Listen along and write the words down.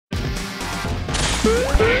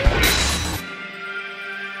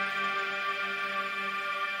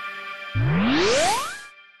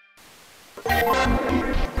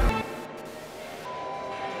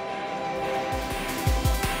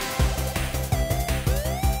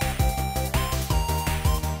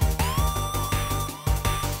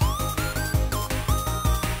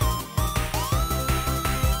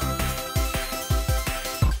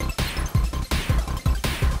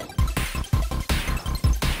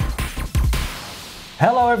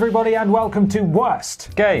Hello everybody and welcome to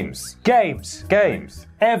Worst Games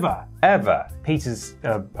Ever. Peter's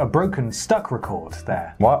a broken stuck record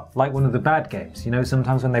there. What? Like one of the bad games. You know,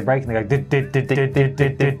 sometimes when they break and they go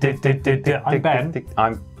I'm Ben.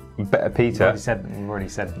 I'm Peter. We've already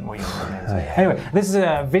said what your name is. Anyway, this is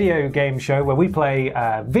a video game show where we play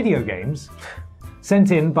video games sent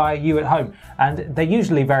in by you at home, and they're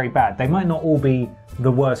usually very bad. They might not all be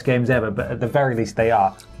the worst games ever, but at the very least they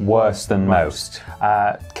are worse than most.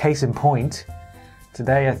 Case in point,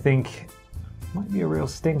 today I think might be a real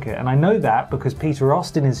stinker, and I know that because Peter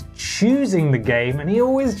Austin is choosing the game, and he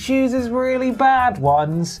always chooses really bad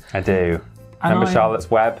ones. I do. Remember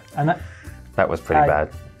Charlotte's Web? And that was pretty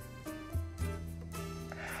bad.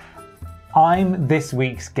 I'm this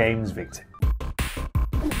week's games victim.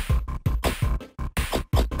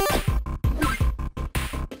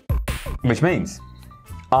 Which means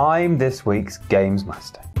I'm this week's games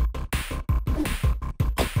master.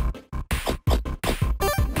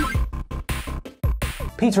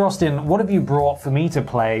 Peter Austin, what have you brought for me to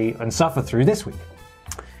play and suffer through this week?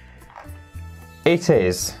 It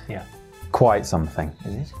is quite something.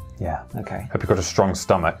 Is it? Yeah. Okay. Hope you've got a strong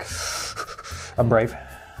stomach. I'm brave.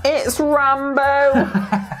 It's Rambo!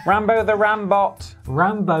 Rambo the Rambot.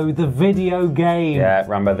 Rambo the video game. Yeah,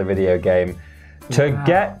 Rambo the video game.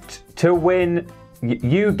 Get to win.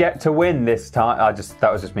 You get to win this time.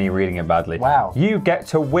 That was just me reading it badly. Wow. You get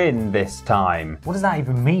to win this time. What does that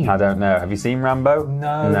even mean? I don't know. Have you seen Rambo?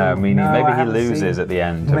 No. No, maybe I he loses at the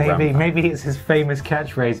end. Maybe it's his famous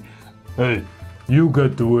catchphrase. Hey, you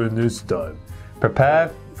get to win this time.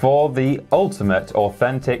 Prepare for the ultimate,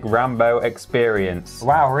 authentic Rambo experience.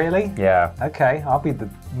 Wow, really? Yeah. Okay, I'll be the.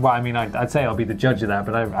 Well, I mean, I'd say I'll be the judge of that,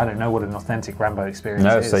 but I don't know what an authentic Rambo experience is.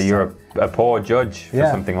 No, so you're a poor judge for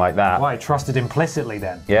something like that. Well, I trusted implicitly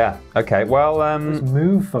then. Yeah. Okay. Well. There's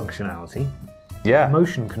move functionality. Yeah.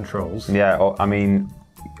 Motion controls. Yeah. I mean,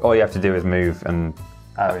 all you have to do is move and.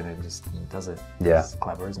 Oh, and it just does it. Yeah. It's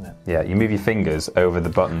clever, isn't it? Yeah, you move your fingers over the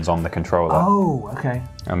buttons on the controller. Oh, okay.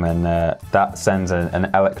 And then that sends an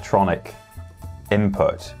electronic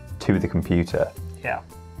input to the computer. Yeah.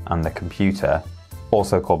 And the computer,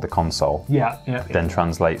 also called the console, then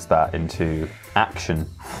translates that into action.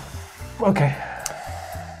 Okay.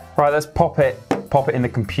 Right, let's pop it in the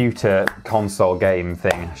computer console game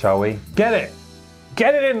thing, shall we? Get it.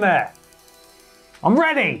 Get it in there. I'm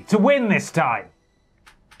ready to win this time.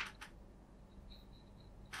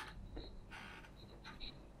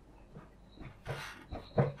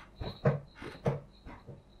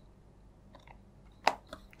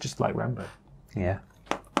 Just like Rambo. Yeah.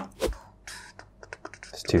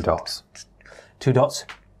 There's 2 dots. 2 dots.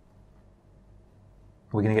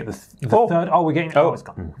 Are we going to get the third? Oh, we're getting. Oh, it's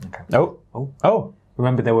gone. Okay. Oh.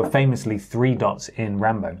 Remember, there were famously 3 dots in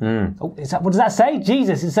Rambo. Oh, is that? What does that say?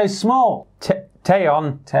 Jesus, it's so small.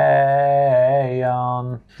 Taeon.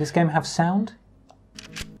 Taeon. Does this game have sound?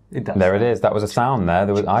 It does. There it is. That was a sound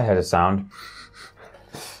there. I heard a sound.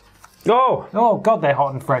 Oh God, they're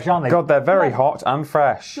hot and fresh, aren't they? God, they're very hot and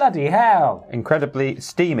fresh. Bloody hell! Incredibly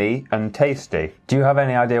steamy and tasty. Do you have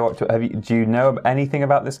any idea do you know anything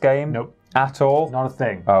about this game? Nope. At all? Not a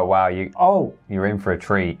thing. Oh wow, you're in for a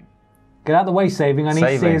treat. Get out of the way, Saving. I need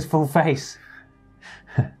to see his full face.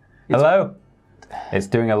 Hello? It's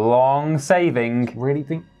doing a long saving. Really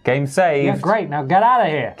think? Game saved. Yeah, great. Now get out of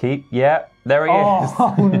here. There he is.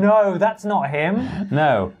 Oh no, that's not him.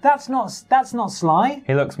 No. That's not Sly.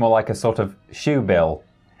 He looks more like a sort of shoebill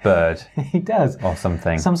bird. He does. Or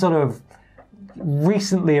something. Some sort of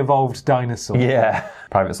recently evolved dinosaur. Yeah.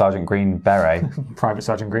 Private Sergeant Green Beret. Private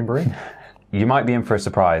Sergeant Green Beret. You might be in for a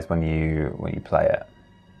surprise when you play it.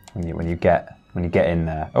 When you get in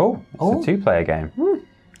there. Oh, it's a 2-player game.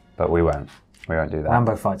 But we won't. We won't do that.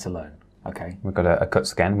 Rambo fights alone. Okay. We've got a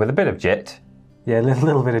cutscene with a bit of jit. Yeah, a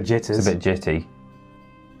little bit of jitters. It's a bit jitty.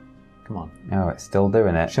 Come on. Oh, it's still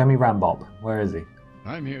doing it. Show me Rambop. Where is he?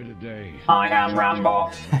 I'm here today. I am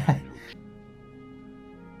Rambot.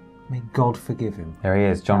 May God forgive him. There he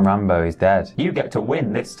is, John Rambo. He's dead. You get to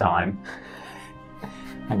win this time.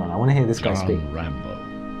 Hang on, I want to hear this guy speak. Rambo.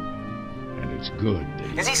 And it's good.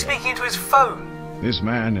 Is he speaking to his phone? This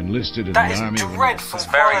man enlisted in That the army is when dreadful It's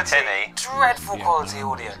very quality. tinny. Dreadful quality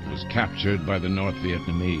audio. he was captured by the North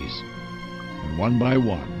Vietnamese. And one by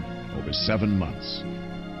one, over 7 months,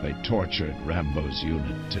 they tortured Rambo's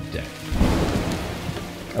unit to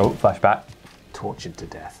death. Oh, flashback. Tortured to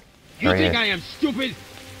death. You There he think is. I am stupid?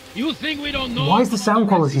 You think we don't know? Why is the sound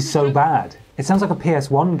quality so bad? It sounds like a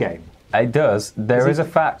PS1 game. It does. There Is is it- a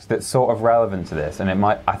fact that's sort of relevant to this, and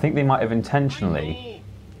I think they might have intentionally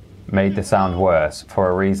made the sound worse for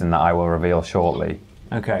a reason that I will reveal shortly.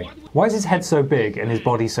 Okay. Why is his head so big and his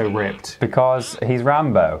body so ripped? Because he's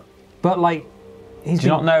Rambo. But like, he's Do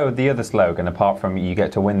you not know the other slogan apart from "You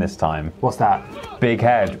get to win this time"? What's that? Big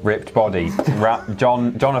head, ripped body.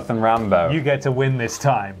 Jonathan Rambo. You get to win this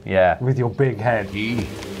time. Yeah. With your big head. He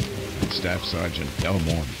and Staff Sergeant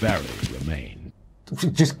Elmore Barry remain.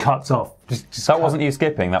 Just cuts off. Just That wasn't you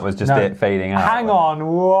skipping. That was just No. it fading out. Hang on.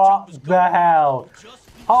 What the hell?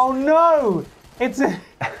 Oh no!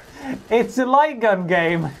 It's a light gun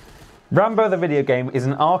game. Rambo the video game is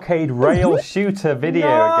an arcade rail shooter video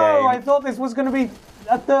No, I game. thought this was going to be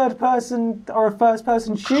a third person or a first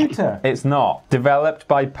person shooter. It's not. Developed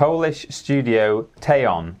by Polish studio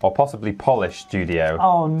Teon, or possibly Polish studio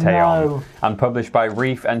Oh, no. Teon, and published by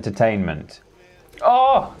Reef Entertainment.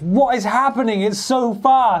 Oh! What is happening? It's so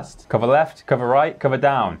fast. Cover left, cover right, cover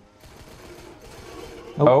down.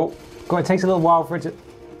 Oh. God, it takes a little while for it to.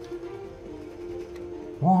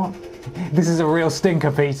 What? This is a real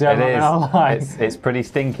stinker, Peter. I'm It not gonna lie. is. It's pretty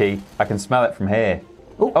stinky. I can smell it from here.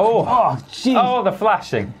 Oh, Oh! jeez. Oh, the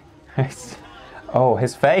flashing. Oh,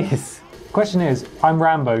 his face. Question is, I'm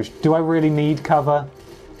Rambo. Do I really need cover?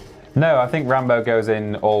 No, I think Rambo goes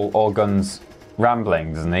in all guns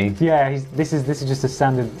rambling, doesn't he? Yeah, this is just a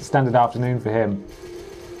standard afternoon for him.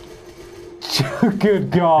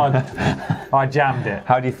 Good God. I jammed it.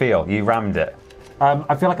 How do you feel? You rammed it.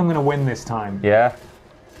 I feel like I'm going to win this time. Yeah.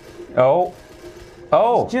 Oh.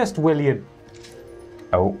 Oh. Just William.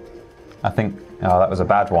 Oh. I think. Oh, that was a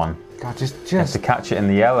bad one. God, just. To catch it in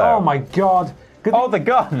the yellow. Oh my God. Oh, the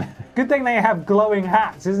gun. Good thing they have glowing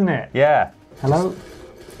hats, isn't it? Yeah. Hello?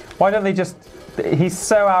 Why don't they just? He's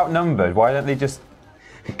so outnumbered. Why don't they just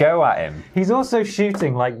go at him? He's also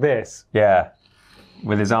shooting like this. Yeah.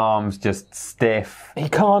 With his arms just stiff. He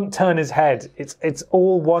can't turn his head. It's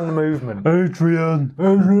all one movement. Adrian.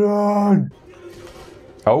 Adrian!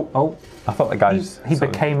 Oh. Oh, I thought the guy he just sort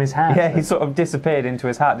of- became his hat. Yeah, he sort of disappeared into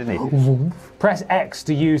his hat, didn't he? Press X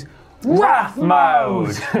to use Wrath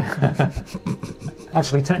Mode.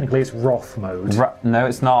 Actually, technically, it's Roth mode. No,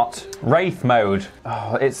 it's not. Wraith mode.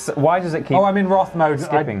 Oh, it's. Why does it keep? Oh, I'm in Roth mode.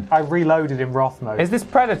 Skipping. I reloaded in Roth mode. Is this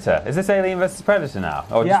Predator? Is this Alien versus Predator now?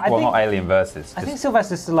 Or Yeah, just, I well, think- not Alien versus. I think just-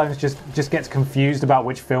 Sylvester Stallone just gets confused about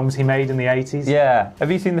which films he made in the 80s. Yeah. Have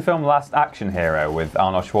you seen the film Last Action Hero with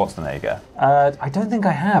Arnold Schwarzenegger? I don't think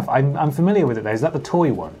I have. I'm familiar with it though. Is that the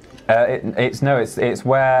toy one? It's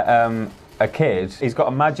where a kid, he's got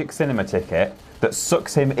a magic cinema ticket that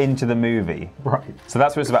sucks him into the movie. Right. So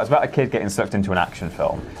that's what it's about. It's about a kid getting sucked into an action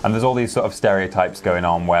film. And there's all these sort of stereotypes going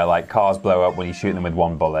on where like cars blow up when you shoot them with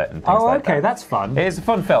one bullet and things Oh, like okay, that. that's fun. It is a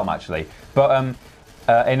fun film actually. But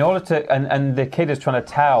in order to, and the kid is trying to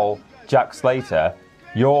tell Jack Slater,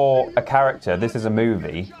 you're a character, this is a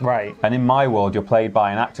movie. Right. And in my world, you're played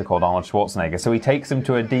by an actor called Arnold Schwarzenegger. So he takes him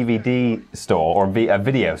to a DVD store or a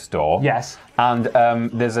video store. Yes. And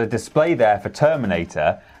there's a display there for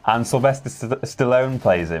Terminator, and Sylvester Stallone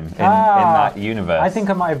plays him in that universe. I think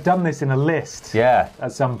I might have done this in a list. Yeah.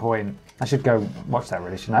 At some point. I should go watch that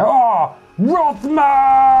really, shouldn't I? Oh! Roth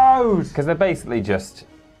mode! Because they're basically just,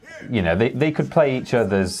 you know, they could play each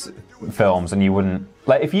other's films and you wouldn't...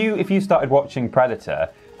 Like, if you started watching Predator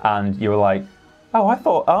and you were like, oh, I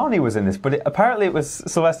thought Arnie was in this, but apparently it was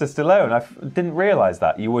Sylvester Stallone. I didn't realise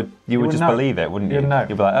that. You would just know. believe it, wouldn't you? You'd know.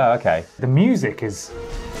 You'd be like, oh, okay. The music is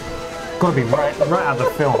got to be right out of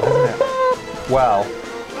the film, isn't it? Well,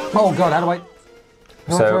 Oh God, how do I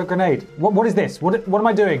So- throw a grenade? What is this? What am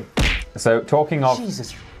I doing? so talking of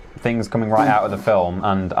Jesus. things coming right out of the film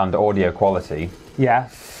and audio quality, Yeah.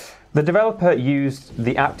 the developer used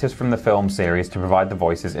the actors from the film series to provide the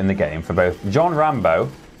voices in the game for both John Rambo,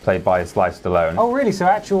 played by Sylvester Stallone. Oh really? So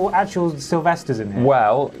actual Sylvester's in here.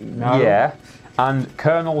 Well, No. yeah. And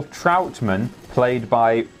Colonel Troutman, played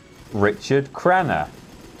by Richard Crenna.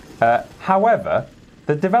 However,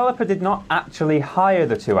 the developer did not actually hire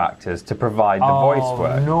the two actors to provide the voice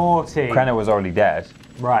work. Naughty. Crenna was already dead.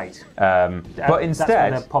 Right. But That's where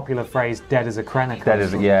instead, the popular phrase "dead as a crenna" comes dead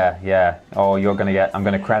as from. yeah. Oh, I'm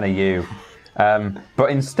gonna Crenna you. But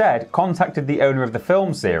instead contacted the owner of the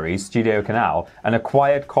film series, Studio Canal, and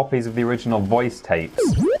acquired copies of the original voice tapes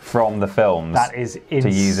from the films. That is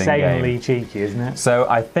insanely cheeky, isn't it? So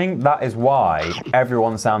I think that is why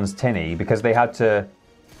everyone sounds tinny, because they had to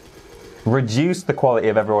reduce the quality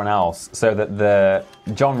of everyone else so that the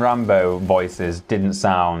John Rambo voices didn't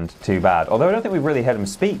sound too bad. Although I don't think we've really heard him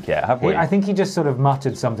speak yet, have we? I think he just sort of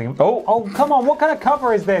muttered something. Oh, come on, what kind of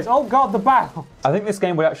cover is this? Oh God, the back. I think this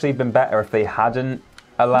game would actually have been better if they hadn't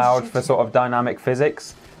allowed for sort of dynamic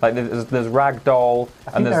physics. Like there's ragdoll.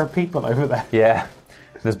 I think there are people over there. Yeah.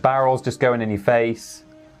 There's barrels just going in your face.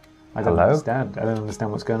 I don't understand. I don't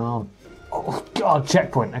understand what's going on. Oh God,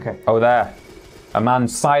 checkpoint. Okay. Oh, there. A man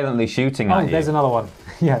silently shooting at you. Oh, there's another one.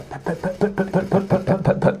 Yeah.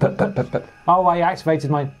 Oh, I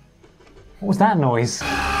activated my... What was that noise?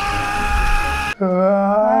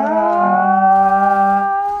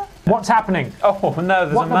 What's happening? Oh, no,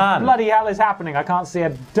 there's a man. What the bloody hell is happening? I can't see a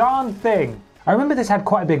darn thing. I remember this had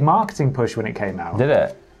quite a big marketing push when it came out. Did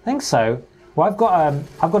it? I think so. Well, I've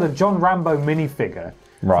got a John Rambo minifigure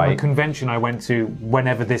from a convention I went to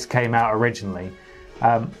whenever this came out originally.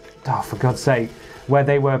 Oh, for God's sake, where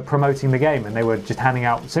they were promoting the game and they were just handing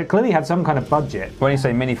out. So it clearly had some kind of budget. When you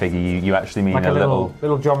say minifigure, you actually mean like a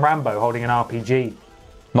little John Rambo holding an RPG.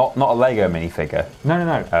 Not a Lego minifigure.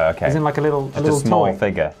 No. Oh, okay. As in like a little small toy.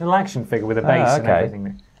 figure. A little action figure with a base and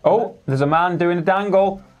everything. Oh, there's a man doing a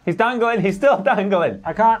dangle. He's dangling. He's still dangling.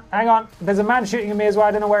 I can't. Hang on. There's a man shooting at me as well.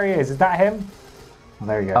 I don't know where he is. Is that him? Oh,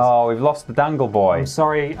 there he goes. Oh, we've lost the dangle boy. I'm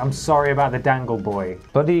sorry about the dangle boy.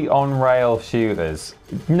 Bloody on-rail shooters.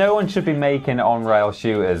 No one should be making on-rail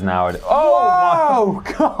shooters nowadays. Oh,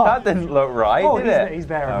 my God. That didn't look right, did it? He's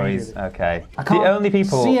there. Oh, he's okay. I can't the only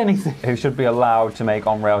people see anything. who should be allowed to make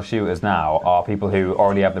on-rail shooters now are people who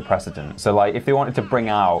already have the precedent. So, like, if they wanted to bring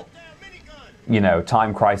out, you know,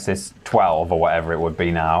 Time Crisis 12 or whatever it would be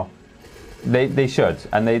now, they should.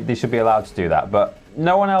 And they should be allowed to do that. But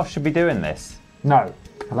no one else should be doing this. No.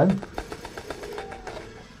 Hello?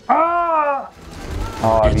 Ah!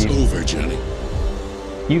 Oh, It's over, Johnny.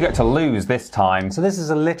 You get to lose this time. So this is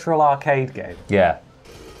a literal arcade game? Yeah.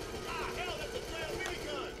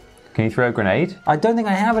 Can you throw a grenade? I don't think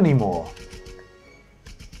I have any more.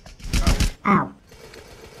 Ow.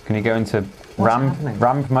 Can you go into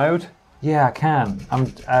ramp mode? Yeah, I can.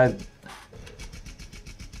 I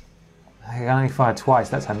can only fire twice.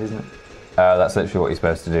 That's handy, isn't it? That's literally what you're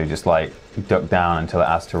supposed to do. Just like duck down until it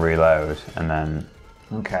has to reload, and then.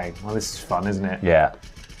 Okay. Well, this is fun, isn't it? Yeah.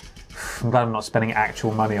 I'm glad I'm not spending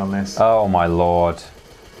actual money on this. Oh my lord.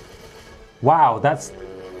 Wow, that's.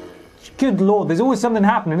 Good lord, there's always something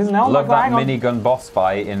happening, isn't there? Oh Love my God, that minigun boss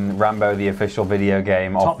fight in Rambo, the official video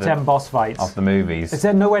game. Top 10 boss fights. Of the movies. Is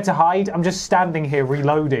there nowhere to hide? I'm just standing here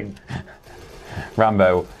reloading.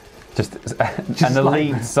 Rambo, just an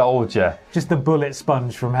elite soldier. Just the bullet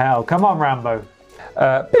sponge from hell. Come on, Rambo.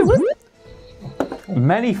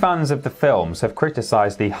 Many fans of the films have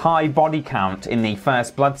criticised the high body count in the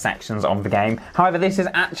First Blood sections of the game. However, this is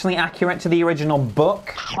actually accurate to the original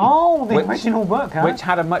book. Oh, the original book, huh? Which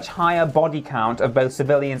had a much higher body count of both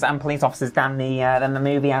civilians and police officers than the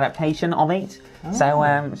movie adaptation of it. Oh.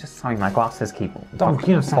 So, just sorry, my glasses keep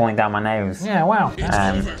falling down my nose. Yeah, wow.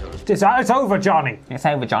 It's over, Johnny. It's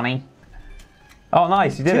over, Johnny. Oh,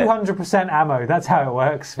 nice, you did 200% ammo, that's how it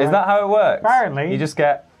works. Right? Is that how it works? Apparently. You just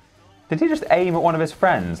get... Did he just aim at one of his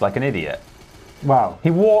friends like an idiot? Wow.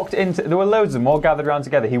 He walked into... There were loads of them all gathered around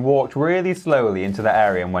together. He walked really slowly into the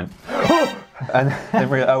area and went... and then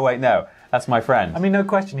realized, oh, wait, no. That's my friend. I mean, no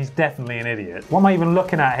question, he's definitely an idiot. What am I even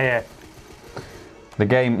looking at here? The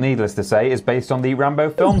game, needless to say, is based on the Rambo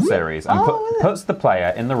film series and puts the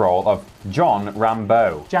player in the role of John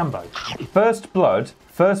Rambo. Jambo. First Blood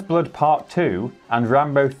Part 2, and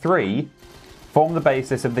Rambo 3 form the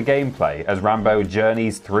basis of the gameplay as Rambo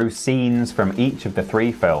journeys through scenes from each of the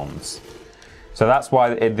 3 films. So that's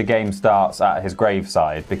why the game starts at his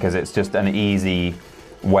graveside, because it's just an easy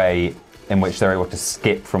way in which they're able to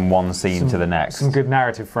skip from one scene to the next. Some good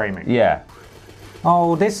narrative framing. Yeah.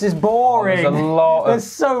 Oh, this is boring. There's a lot There's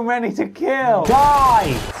so many to kill.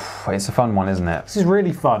 Die! It's a fun one, isn't it? This is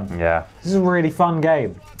really fun. Yeah. This is a really fun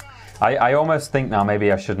game. I almost think now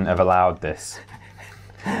maybe I shouldn't have allowed this.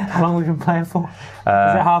 How long have we been playing for? Is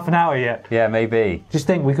it half an hour yet? Yeah, maybe. Just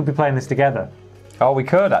think, we could be playing this together. Oh, we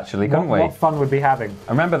could actually, couldn't we? What fun would we be having?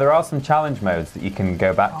 Remember, there are some challenge modes that you can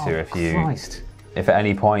go back to if at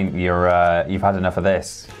any point you've had enough of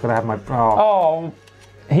this. Gotta have my... Oh,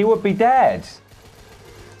 he would be dead.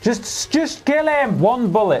 Just kill him!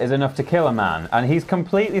 One bullet is enough to kill a man, and he's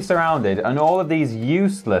completely surrounded, and all of these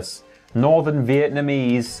useless Northern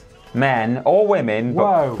Vietnamese men or women,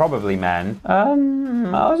 but probably men.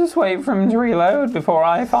 I'll just wait for him to reload before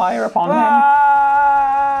I fire upon him.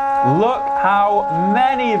 Look how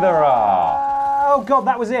many there are. Oh God,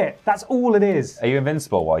 that was it. That's all it is. Are you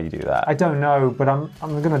invincible while you do that? I don't know, but I'm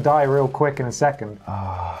gonna die real quick in a second.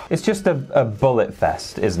 It's just a bullet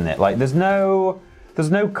fest, isn't it? Like there's no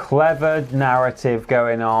clever narrative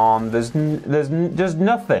going on. There's just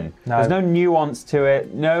nothing. No. There's no nuance to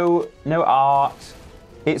it. No art.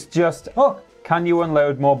 It's just can you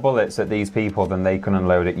unload more bullets at these people than they can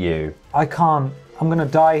unload at you? I can't. I'm gonna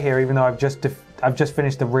die here, even though I've just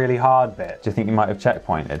finished the really hard bit. Do you think you might have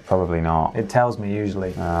checkpointed? Probably not. It tells me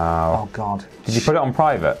usually. Oh God. Did you put it on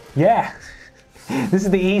private? Yeah. This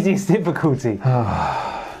is the easiest difficulty.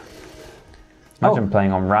 Imagine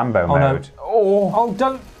playing on Rambo mode. No. Oh,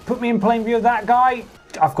 don't put me in plain view of that guy.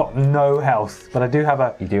 I've got no health, but I do have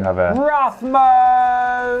a... You do have a... Wrath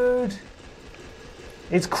mode!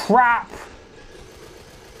 It's crap.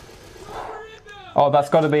 Oh, that's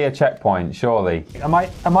got to be a checkpoint, surely. Am I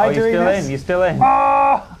doing this? You're still in.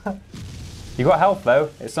 Oh! You got health, though.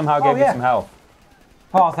 It somehow gave you some health.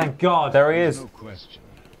 Oh, thank God. There he is. No question.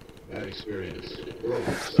 That experience.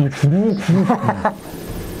 You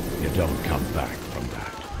don't come back from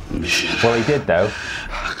that. Mission. Well, he did, though.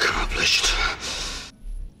 Accomplished.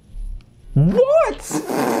 What?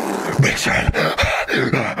 Mission.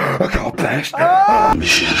 Accomplished.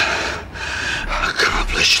 Mission.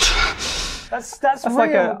 Accomplished. That's real.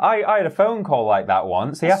 Like I had a phone call like that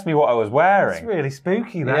once. He asked me what I was wearing. It's really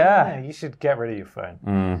spooky, that. Yeah. You should get rid of your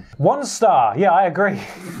phone. 1 star. Yeah, I agree.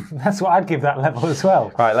 That's what I'd give that level as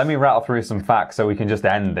well. Right, let me rattle through some facts so we can just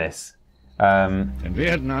end this. In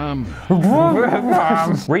Vietnam.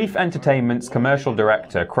 Reef Entertainment's commercial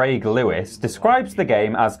director, Craig Lewis, describes the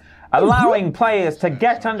game as allowing players to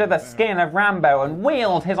get under the skin of Rambo and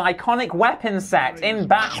wield his iconic weapon set in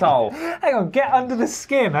battle. Hang on, get under the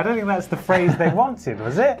skin. I don't think that's the phrase they wanted,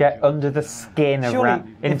 was it? Get under the skin of Rambo.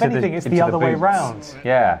 If anything, it's the other way round.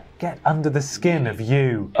 Yeah. Get under the skin of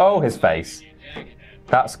you. Oh, his face.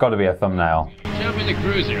 That's got to be a thumbnail. Jump in the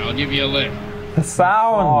cruiser, I'll give you a lift. The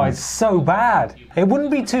sound. Oh, it's so bad. It wouldn't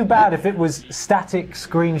be too bad if it was static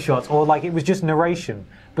screenshots or like it was just narration.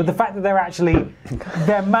 But the fact that they're actually,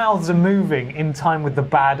 their mouths are moving in time with the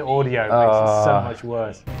bad audio makes it so much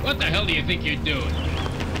worse. What the hell do you think you're doing?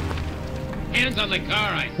 Hands on the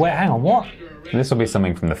car, I... Wait, hang on, what? This will be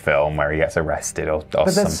something from the film where he gets arrested or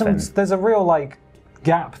but there's something. There's a real like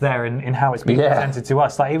gap there in how it's being presented to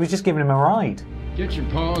us. Like he was just giving him a ride. Get your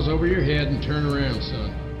paws over your head and turn around,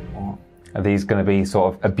 son. Are these going to be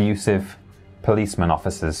sort of abusive policeman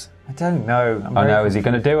officers? I don't know. Oh no, is he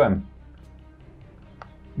going to do them?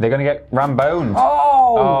 They're going to get Ramboned.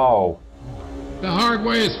 Oh! The hard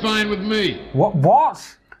way is fine with me.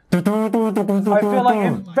 What? I feel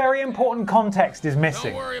like a very important context is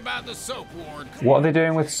missing. Don't worry about the soap, Ward. What are they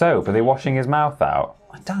doing with soap? Are they washing his mouth out?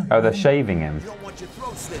 I don't know. Oh, they're shaving him. You don't want your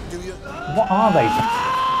throat slit, do you? What are they?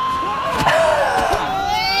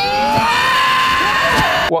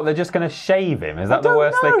 What, they're just going to shave him? Is that the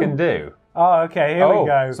worst they can do? Oh, okay, here we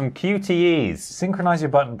go. Some QTEs. Synchronize your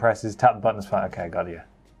button presses, tap the buttons. Okay, got you.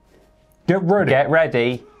 Get ready. Get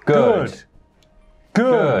ready. Good.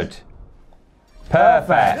 Good.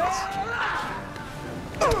 Perfect.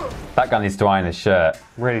 That guy needs to iron his shirt.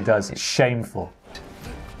 Really does. It's shameful.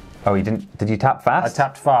 Oh, he didn't. Did you tap fast? I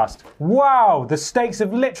tapped fast. Wow, the stakes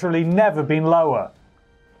have literally never been lower.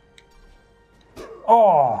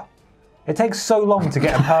 Oh, it takes so long to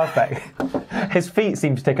get a perfect. His feet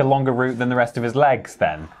seem to take a longer route than the rest of his legs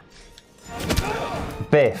then.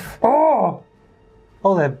 Biff. Oh,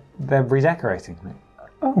 they're redecorating me.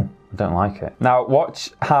 Oh, I don't like it. Now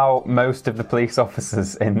watch how most of the police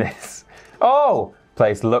officers in this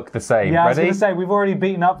place look the same. Yeah, I was Ready? going to say, we've already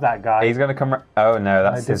beaten up that guy. He's going to come... Oh no,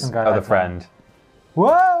 that's his different guy other that time. friend.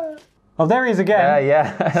 Whoa! Oh, there he is again.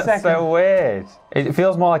 Yeah, that's so weird. It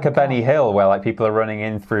feels more like a Benny Hill where like people are running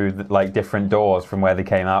in through like different doors from where they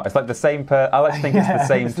came out. It's like the same I like to think it's the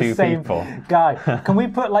same two people. Guy, can we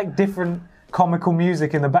put like different comical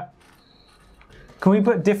music in the back? Can we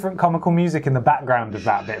put different comical music in the background of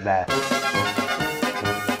that bit there?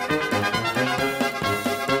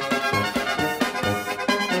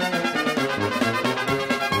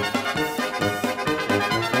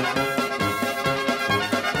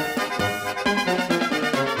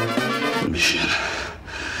 Mission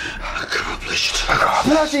accomplished.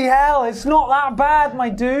 Bloody hell, it's not that bad, my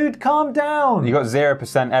dude. Calm down. You got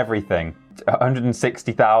 0% everything.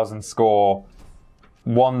 160,000 score.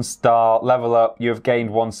 1 star, level up, you have gained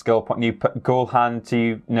 1 skill point. You put Ghoul Hand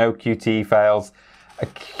to no QT fails. A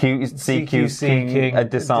CQ King, a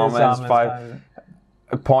disarmament 5.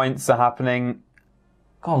 Points are happening.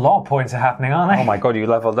 Got a lot of points are happening, aren't they? Oh my god, you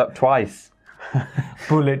leveled up twice.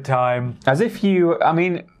 Bullet time. As if you, I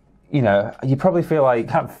mean, you know, you probably feel like...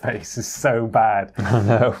 That face is so bad. I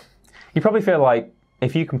know. You probably feel like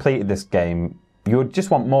if you completed this game, you would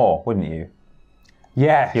just want more, wouldn't you?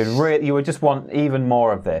 Yeah. You would just want even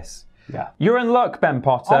more of this. Yeah. You're in luck, Ben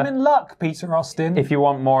Potter. I'm in luck, Peter Austin. If you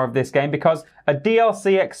want more of this game, because a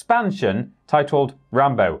DLC expansion titled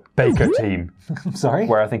Rambo Baker Team. I'm sorry?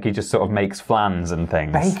 Where I think he just sort of makes flans and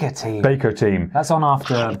things. Baker Team. Baker Team. That's on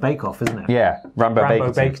after Bake Off, isn't it? Yeah, Rambo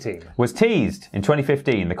Bake Baker Team. Was teased in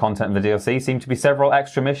 2015. The content of the DLC seemed to be several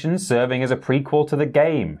extra missions serving as a prequel to the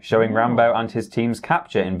game, showing Rambo and his team's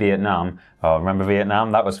capture in Vietnam. Oh, remember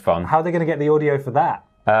Vietnam? That was fun. How are they going to get the audio for that?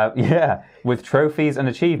 Yeah, with trophies and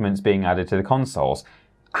achievements being added to the consoles.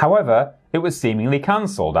 However, it was seemingly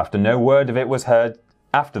cancelled after no word of it was heard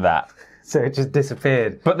after that. So it just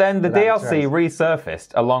disappeared. But then the DLC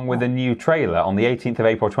resurfaced along with a new trailer on the 18th of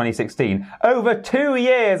April 2016, over 2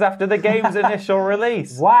 years after the game's initial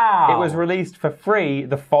release. Wow. It was released for free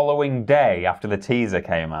the following day after the teaser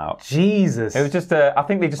came out. Jesus. It was just I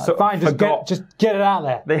think they just sort of forgot. Just get it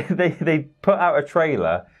out there. They put out a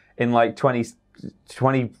trailer in like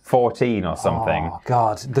 2014 or something. Oh,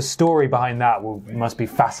 God. The story behind that must be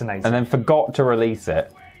fascinating. And then forgot to release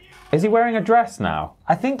it. Is he wearing a dress now?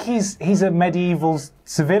 I think he's a medieval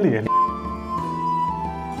civilian.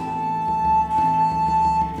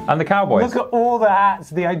 And the Cowboys. Look at all the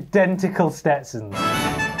hats, the identical Stetsons.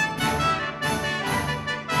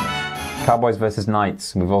 Cowboys versus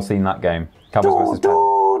Knights. We've all seen that game. Cowboys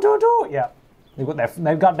versus Yeah.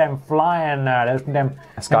 They've got them flying, them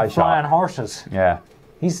sky flying shark. horses. Yeah.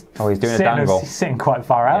 He's doing a dangle. He's sitting quite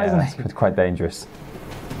far out, isn't he? It's quite dangerous.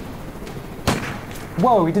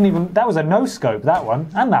 Whoa, he didn't even... That was a no-scope, that one.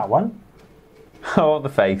 And that one. Oh, the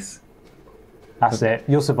face. That's it.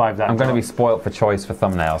 You'll survive that. I'm going to be spoilt for choice for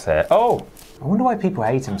thumbnails here. Oh! I wonder why people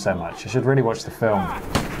hate him so much. I should really watch the film.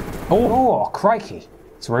 Oh, crikey.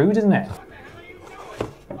 It's rude, isn't it?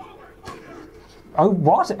 Oh,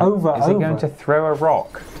 what? Over. Is he going to throw a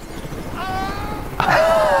rock?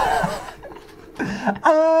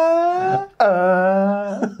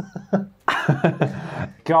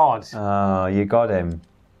 God. Oh, you got him.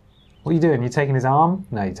 What are you doing? You taking his arm?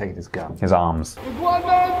 No, you're taking his gun. His arms. There's one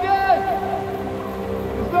man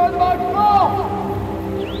dead! It's not my fault!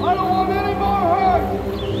 I don't want any more hurt!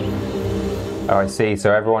 Oh, I see.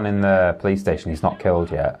 So everyone in the police station, he's not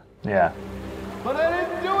killed yet. Yeah. But I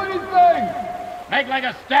didn't do anything! Make like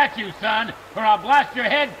a statue, son, or I'll blast your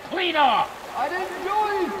head clean off! I didn't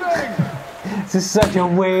do anything! This is such a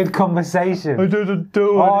weird conversation. I didn't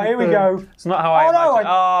do Oh, here we go. It's not how I imagine.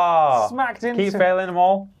 I smacked into... Keep failing them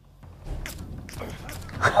all.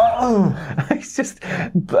 He's just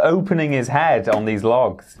opening his head on these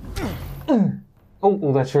logs.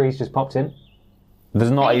 Oh, the trees just popped in. There's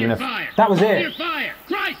not Hold even your a... fire! That was Hold it. your fire!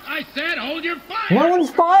 Christ, I said hold your fire! No one's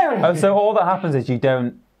firing. Oh, so all that happens is you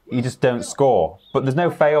just don't score. But there's no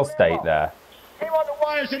fail state there. Came on the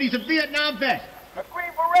wire, said he's a Vietnam vet. A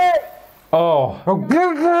Green Beret! Oh,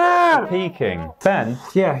 Oh, peaking. Ben,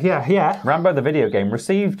 yeah. Rambo the video game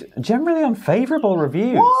received generally unfavourable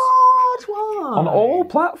reviews. What? On all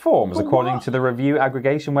platforms, according to the review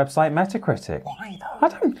aggregation website Metacritic. Why though? I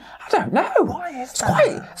don't know. Why is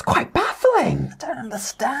that? It's quite baffling. I don't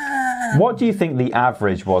understand. What do you think the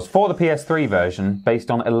average was for the PS3 version based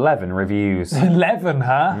on 11 reviews? 11,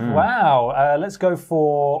 huh? Wow. Let's go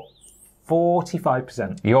for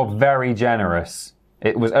 45%. You're very generous.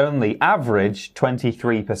 It was only average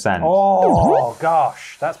 23%. Oh,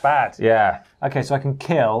 gosh. That's bad. Yeah. Okay, so I can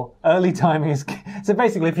kill. Early timing is... So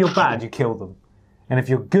basically, if you're bad, you kill them. And if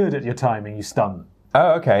you're good at your timing, you stun them.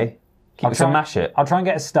 Oh, okay. So mash it. I'll try and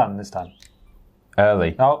get a stun this time.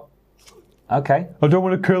 Early. Oh. Okay. I don't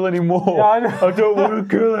want to kill anymore. Yeah, I don't want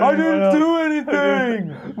to kill anymore. I didn't do anything.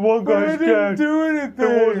 One guy's dead. I didn't do anything.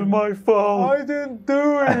 It wasn't my fault. I didn't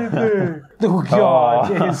do anything. Oh,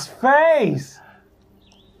 God. Oh. His face.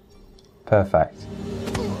 Perfect.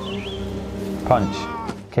 Punch.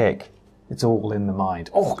 Kick. It's all in the mind.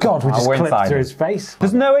 Oh, God, we just we're clipped inside through him. his face.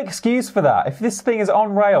 There's no excuse for that. If this thing is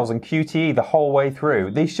on rails and QTE the whole way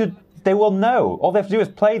through, they will know. All they have to do is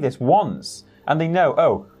play this once. And they know,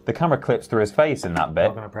 oh, the camera clips through his face in that I'm bit.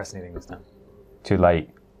 not going to press anything this time. Too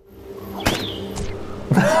late.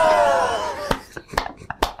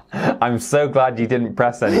 I'm so glad you didn't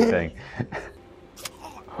press anything.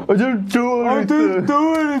 I didn't do anything.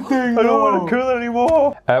 I don't want to kill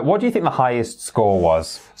anymore. What do you think the highest score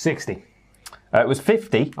was? 60. It was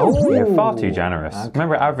 50. Oh, you're far too generous. Okay.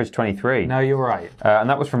 Remember, average 23. No, you're right. And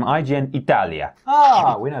that was from IGN Italia.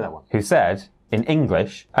 Ah, we know that one. Who said, in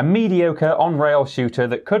English, a mediocre on-rail shooter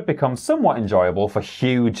that could become somewhat enjoyable for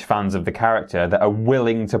huge fans of the character that are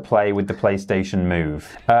willing to play with the PlayStation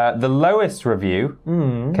Move. The lowest review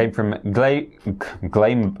came from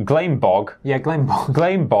Glamebog. Yeah, Glamebog.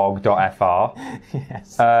 Glamebog.fr.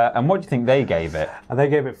 Yes. And what do you think they gave it? They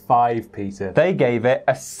gave it 5, Peter. They gave it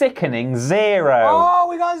a sickening 0. Oh,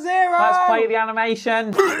 we got 0! Let's play the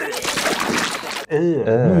animation.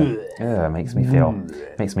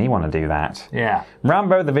 Makes me want to do that. Yeah.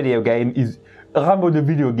 Rambo the video game is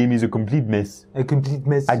a complete mess. A complete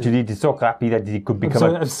mess. Actually, it is so crappy that it could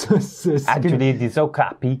become Actually, it is so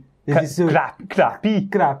crappy. Crappy.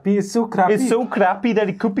 Crappy. It's so crappy. It's so crappy that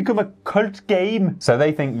it could become a cult game. So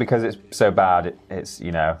they think because it's so bad, it's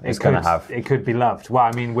it's going to have. It could be loved. Well,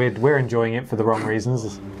 I mean, we're enjoying it for the wrong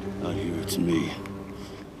reasons. Not here, it's me.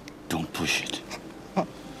 Don't push it.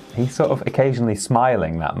 He's sort of occasionally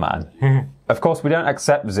smiling, that man. Of course, we don't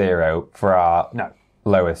accept 0 for our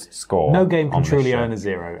lowest score. No game can truly earn a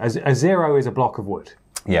 0. A 0 is a block of wood.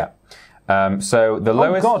 Yeah. So the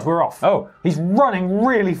lowest... Oh, God, we're off. Oh. He's running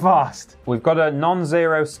really fast. We've got a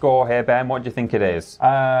non-zero score here, Ben. What do you think it is?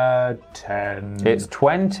 10. It's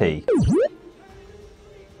 20.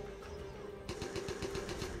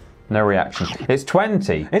 No reaction. It's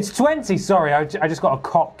 20. It's 20, sorry. I just got a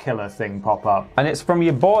cop killer thing pop up. And it's from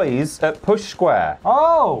your boys at Push Square.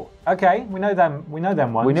 Oh, okay. We know them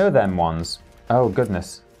ones. We know them ones. Oh,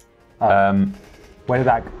 goodness. Where did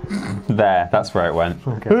that go? There, that's where it went.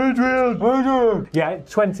 Okay. Adrian! Yeah,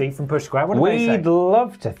 20 from Push Square. What did they say? We'd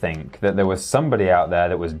love to think that there was somebody out there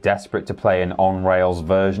that was desperate to play an on-rails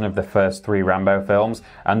version of the first 3 Rambo films,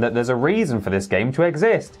 and that there's a reason for this game to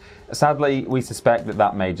exist. Sadly, we suspect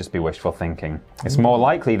that may just be wishful thinking. It's more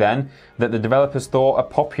likely, then, that the developers thought a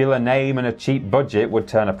popular name and a cheap budget would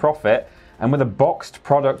turn a profit, and with a boxed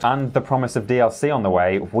product and the promise of DLC on the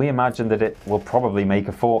way, we imagine that it will probably make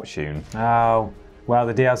a fortune. Oh, well,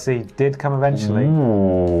 the DLC did come eventually.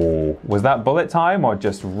 Ooh. Was that bullet time or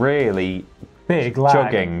just really big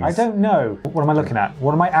lag? Chuggings? I don't know. What am I looking at?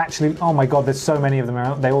 What am I actually... Oh my God, there's so many of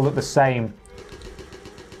them. They all look the same.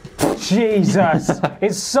 Jesus!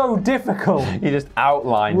 It's so difficult. You just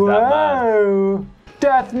outlined that man. Whoa!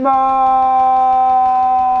 Death mode!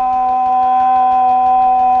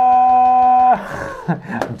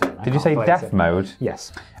 Did you say death mode?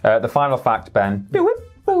 Yes. The final fact, Ben,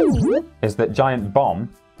 is that Giant Bomb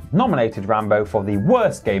nominated Rambo for the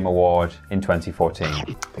Worst Game Award in 2014. I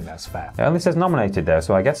think that's fair. It only says nominated there,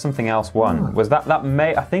 so I guess something else won. Was that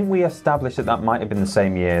may? I think we established that might have been the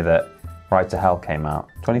same year that Ride to Hell came out.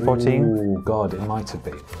 2014? Oh, God, it might have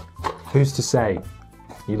been. Who's to say?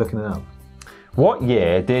 Are you looking it up? What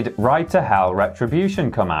year did Ride to Hell Retribution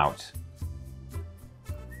come out?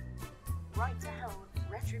 Ride to Hell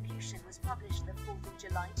Retribution was published the 4th of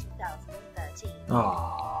July 2013.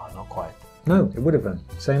 Ah, not quite. No, it would have been.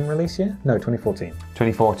 Same release year? No, 2014.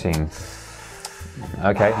 2014.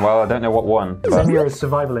 Okay, well, I don't know what won. Same year as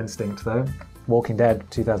Survival Instinct, though. Walking Dead,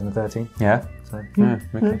 2013. Yeah? So. Okay.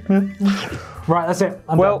 Right, that's it.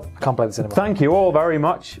 I can't play the cinema. Thank you all very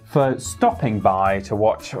much for stopping by to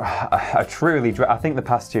watch a truly... I think the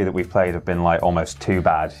past 2 that we've played have been like almost too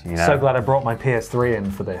bad. You know? So glad I brought my PS3 in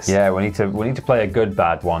for this. Yeah, we need to play a good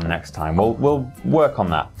bad one next time. We'll work on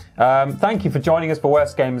that. Thank you for joining us for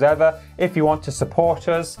Worst Games Ever. If you want to support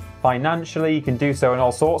us financially, you can do so in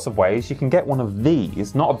all sorts of ways. You can get one of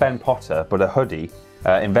these, not a Ben Potter, but a hoodie.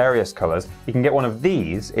 In various colours. You can get one of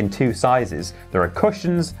these in 2 sizes. There are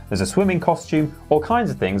cushions, there's a swimming costume, all kinds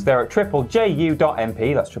of things. They're at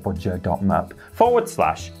triplejut.mp, that's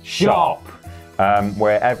triplej.mp/shop.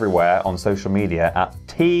 We're everywhere on social media at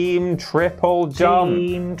Team TripleJump.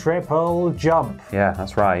 Team TripleJump. Yeah,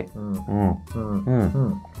 that's right.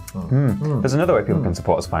 There's another way people can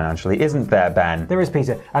support us financially, isn't there, Ben? There is,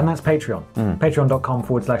 Peter, and that's Patreon.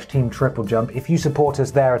 Patreon.com/Team TripleJump. If you support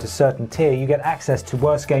us there at a certain tier, you get access to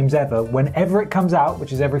Worst Games Ever whenever it comes out,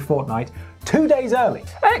 which is every fortnight, 2 days early.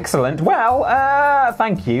 Excellent. Well,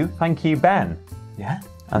 thank you. Thank you, Ben. Yeah?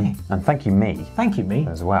 And thank you, me. Thank you, me.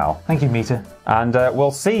 As well. Thank you, Meter. And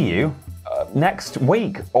we'll see you next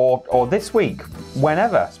week or this week,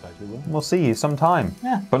 whenever. I suppose we will. We'll see you sometime.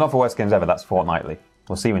 Yeah. But not for Worst Games Ever, that's fortnightly.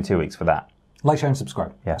 We'll see you in 2 weeks for that. Like, share, and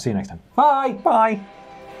subscribe. Yeah. See you next time. Bye. Bye.